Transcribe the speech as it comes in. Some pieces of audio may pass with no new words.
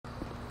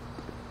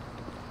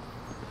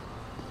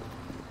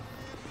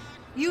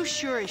You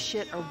sure as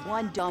shit are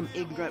one dumb,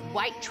 ignorant,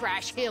 white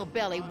trash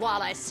hillbilly,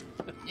 Wallace.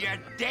 You're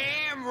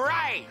damn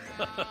right!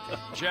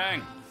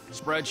 Chang,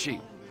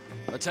 spreadsheet.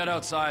 Let's head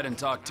outside and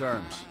talk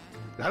terms.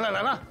 来了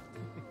来了，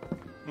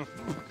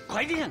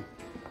快点！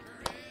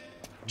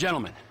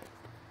 Gentlemen,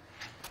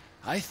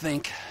 I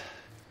think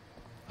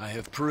I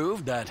have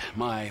proved that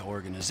my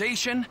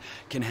organization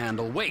can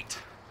handle weight.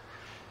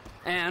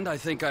 And I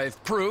think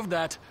I've proved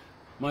that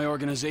my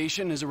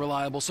organization is a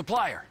reliable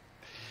supplier.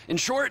 In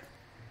short,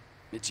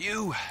 it's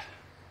you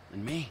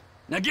and me.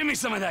 Now give me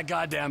some of that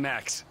goddamn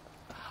X.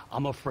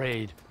 I'm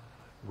afraid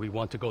we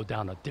want to go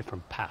down a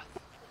different path.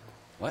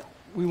 What?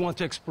 We want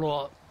to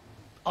explore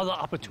other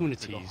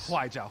opportunities.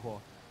 坏家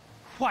伙，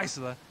坏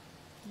死了！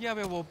要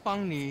不要我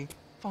帮你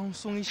放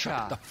松一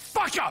下 The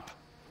fuck up!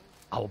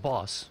 Our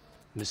boss,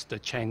 Mr.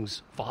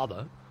 Cheng's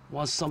father,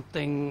 wants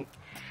something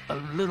a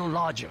little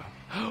larger.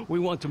 We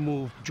want to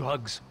move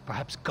drugs,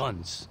 perhaps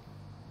guns.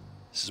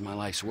 This is my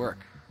life's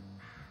work.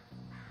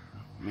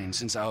 I mean,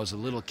 since I was a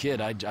little kid,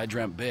 I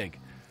dreamt big.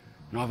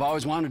 You know, I've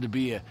always wanted to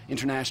be an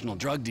international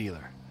drug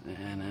dealer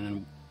and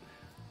a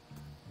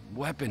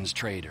weapons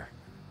trader.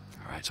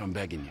 All right, so I'm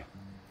begging you.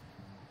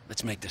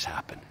 Let's make this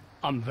happen.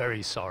 I'm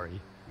very sorry.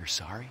 You're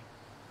sorry?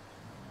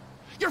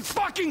 You're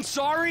fucking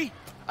sorry?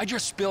 I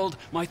just spilled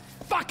my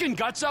fucking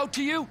guts out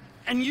to you,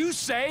 and you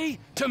say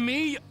to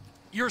me,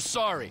 you're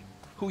sorry.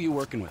 Who you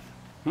working with?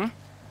 Hmm?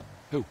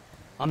 Who?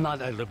 I'm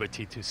not at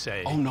liberty to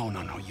say. Oh, no,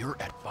 you're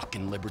at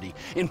fucking liberty.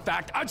 In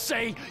fact, I'd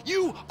say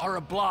you are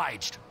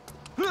obliged.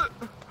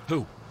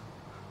 Who?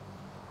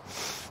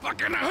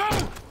 Fucking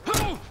who?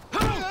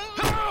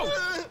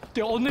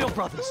 The O'Neill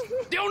brothers.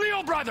 The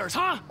O'Neill brothers,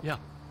 huh? Yeah.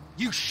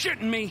 You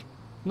shitting me?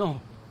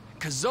 No.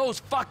 Cause those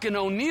fucking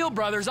O'Neill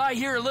brothers, I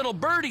hear a little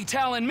birdie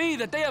telling me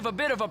that they have a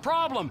bit of a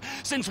problem,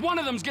 since one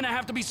of them's gonna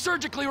have to be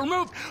surgically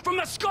removed from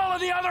the skull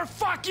of the other.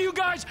 Fuck you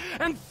guys,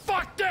 and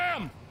fuck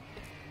them!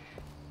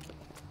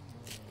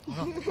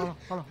 Hold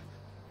on.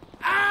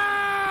 Ah!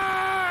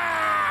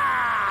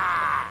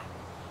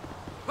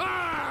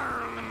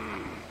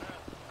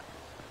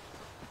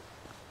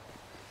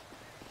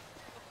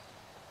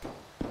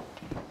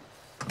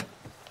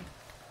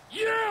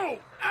 You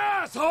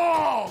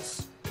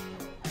assholes!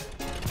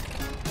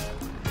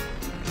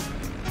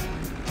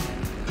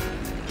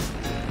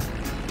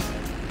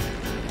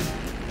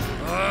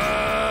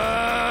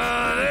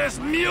 This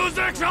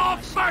music's all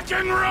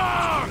fucking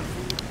wrong!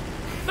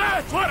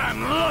 That's what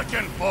I'm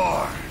looking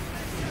for!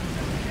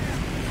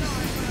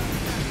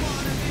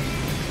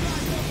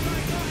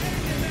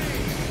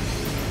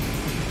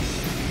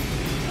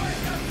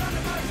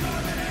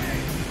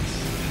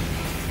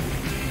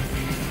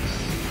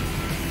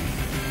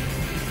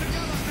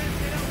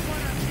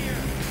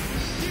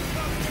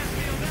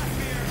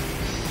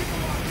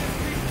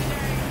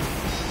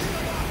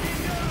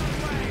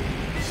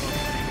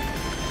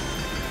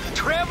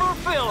 Trevor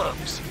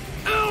Phillips.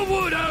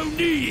 Elwood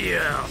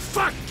O'Neill!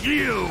 Fuck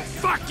you!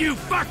 Fuck you!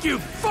 Fuck you!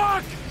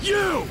 Fuck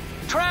you!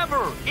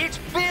 Trevor, it's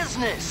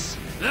business.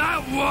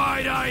 That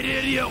wide-eyed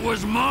idiot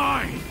was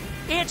mine!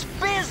 It's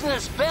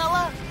business,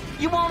 fella.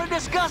 You want to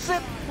discuss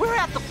it? We're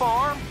at the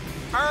farm.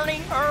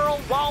 Ernie,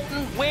 Earl,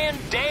 Walton, Wynn,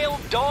 Dale,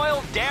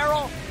 Doyle,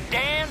 Darrell,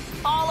 Dan,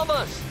 all of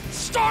us.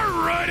 Start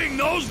writing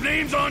those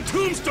names on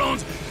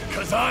tombstones,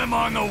 cause I'm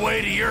on the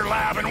way to your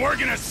lab and we're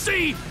gonna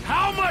see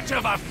how much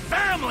of a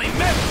family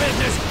meth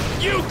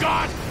business you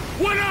got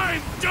when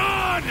I'm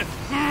done!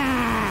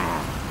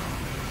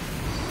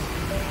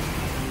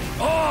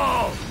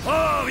 All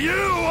of you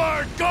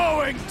are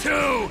going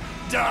to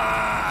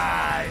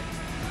die!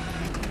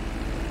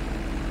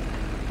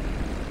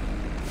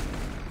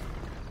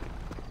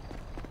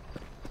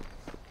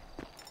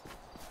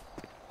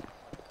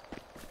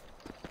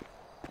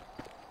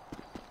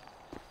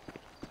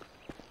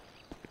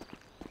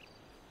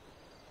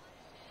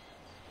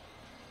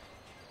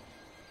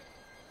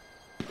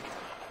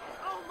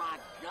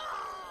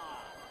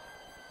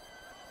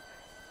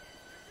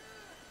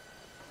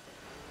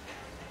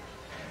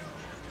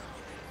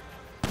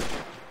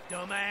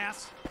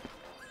 Dumbass.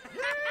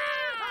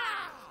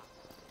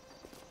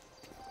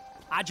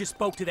 I just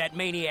spoke to that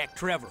maniac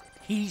Trevor.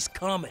 He's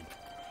coming.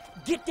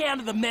 Get down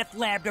to the meth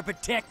lab to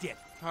protect it.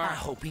 I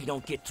hope he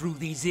don't get through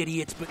these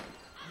idiots, but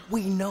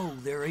we know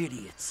they're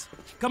idiots.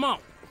 Come on,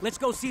 let's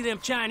go see them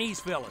Chinese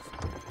fellas.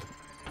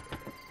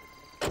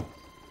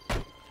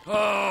 Oh,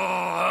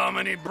 how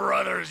many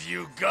brothers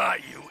you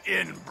got, you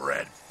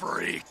inbred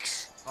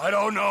freaks? I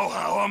don't know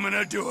how I'm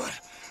gonna do it,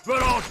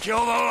 but I'll kill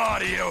the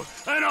lot of you,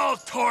 and I'll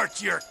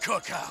torch your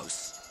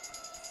cookhouse.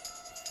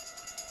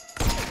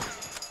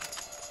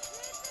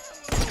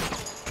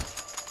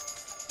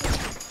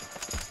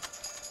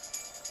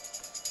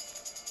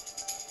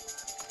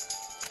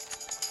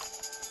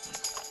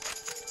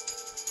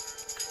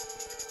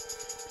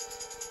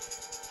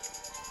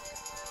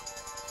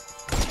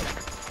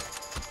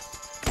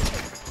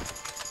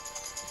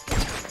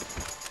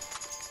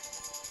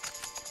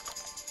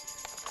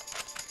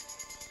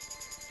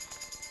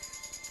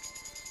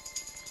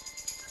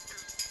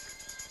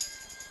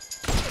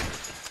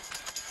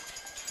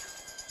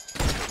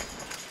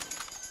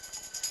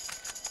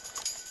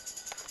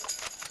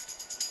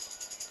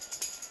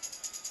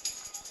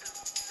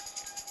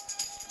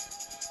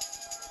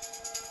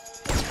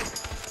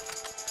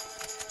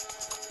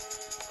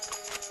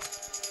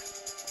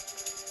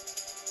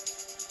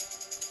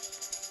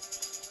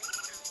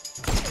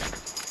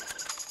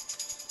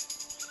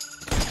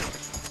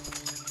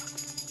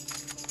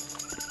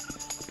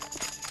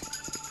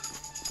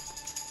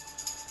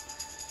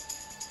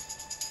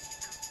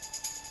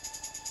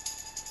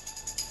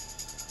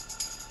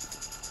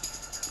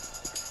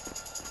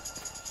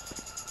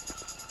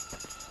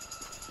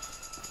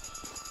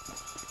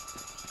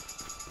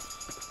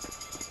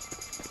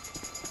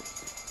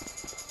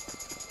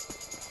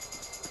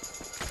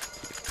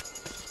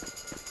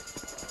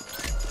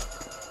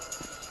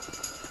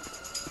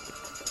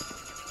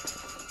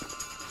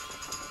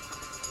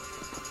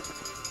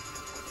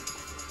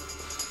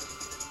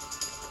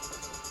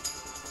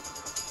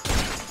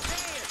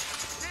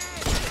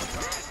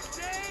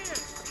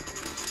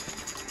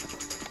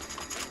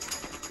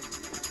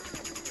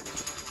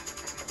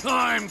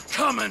 I'm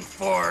coming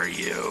for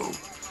you.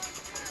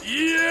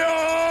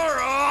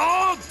 You're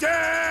all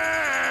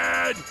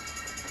dead!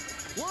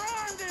 We're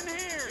armed in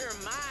here! You're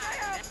mine!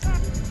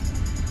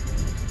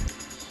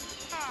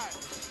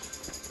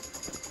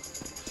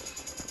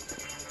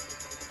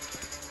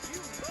 You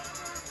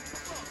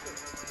motherfucker!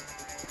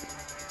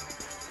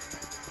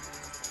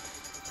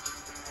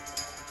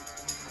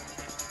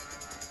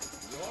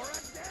 You're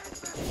a dead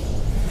man!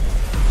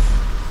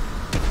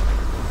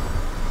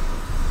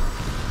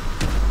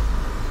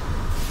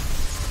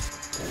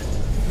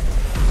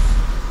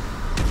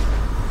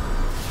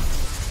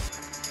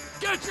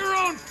 Get your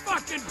own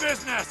fucking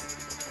business!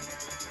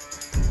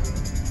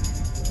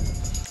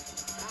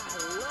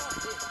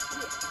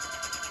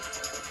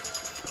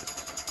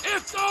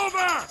 It's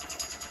over!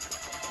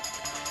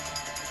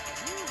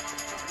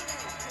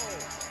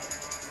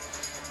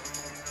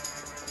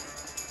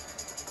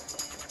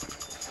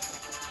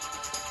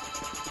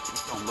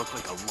 This don't look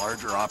like a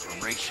larger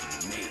operation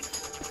to me.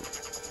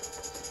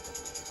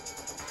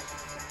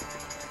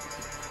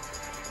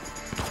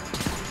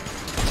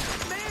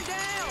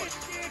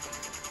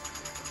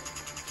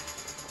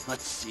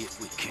 Let's see if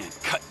we can't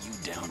cut you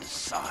down to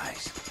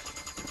size.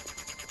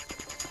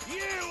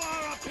 You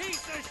are a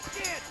piece of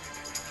shit!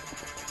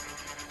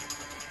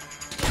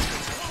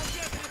 Won't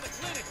get to the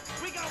clinic.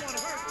 We got one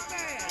hurt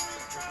bad.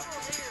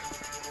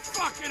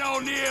 Fucking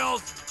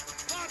O'Neills!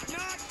 Fuck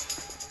nut!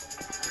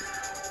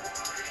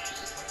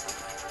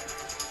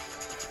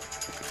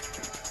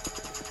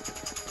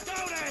 Go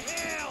to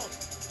hell!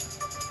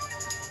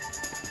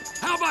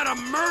 How about a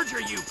merger,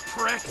 you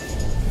prick?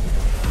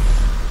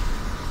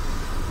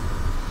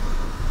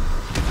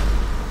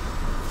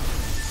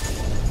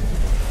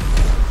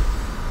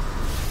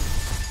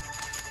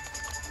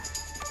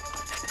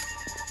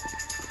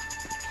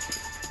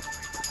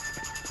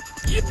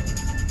 You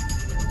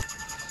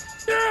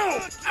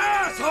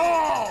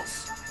assholes!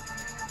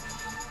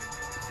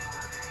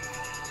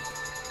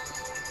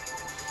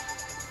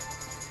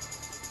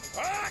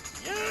 Fuck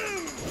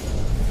you!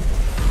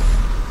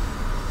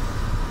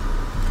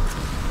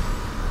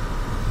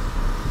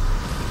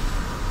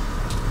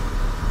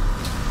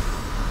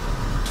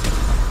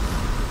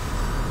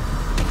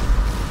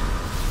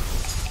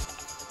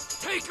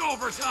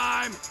 Takeover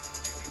time!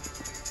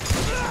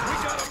 We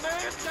got a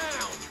man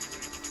down!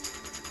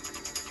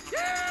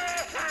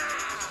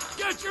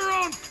 Get your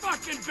own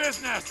fucking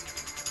business!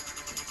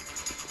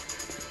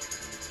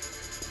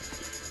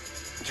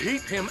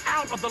 Keep him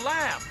out of the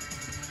lab!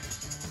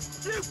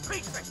 You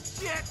piece of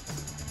shit!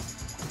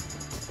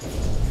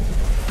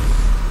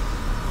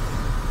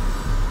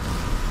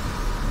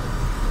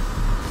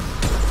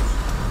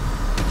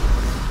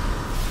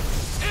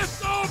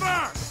 It's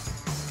over!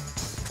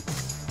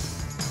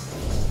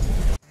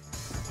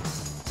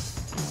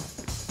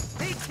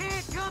 He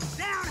can't come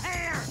down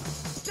here!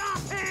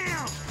 Stop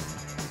him!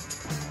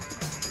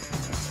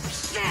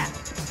 Shit!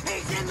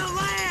 He's in the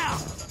lab!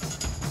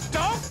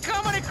 Don't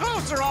come any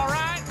closer, all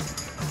right?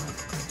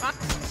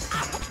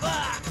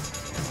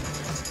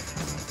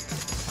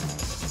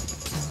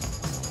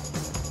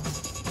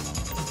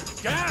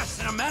 Gas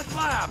in a meth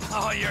lab!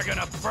 Oh, you're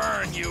gonna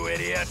burn, you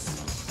idiots!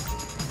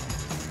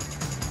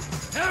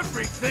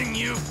 Everything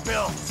you've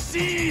built,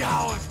 see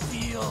how it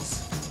feels?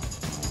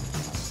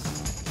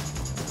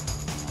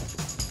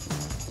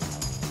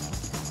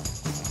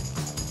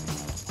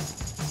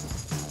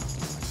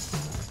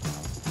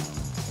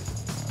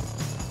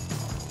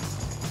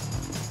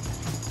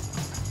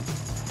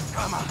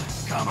 Come on,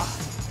 come on.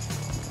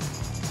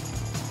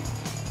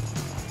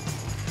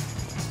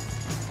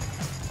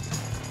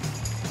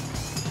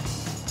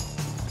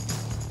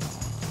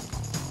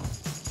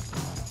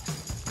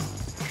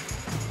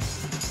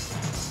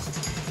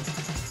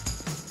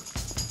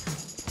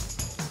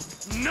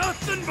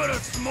 Nothing but a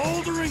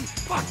smoldering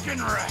fucking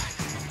wreck.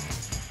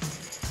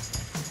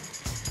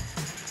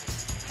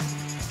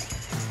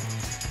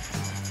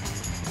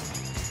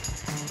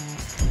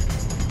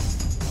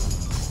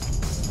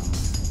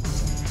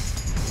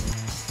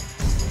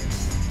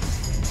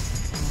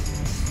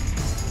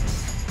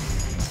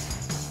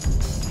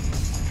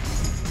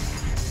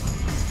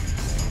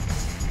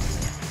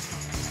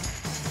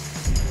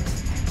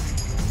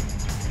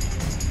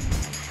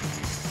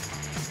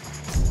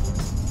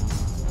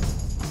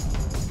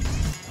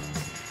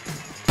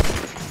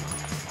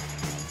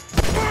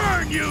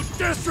 You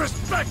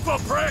disrespectful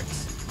pricks!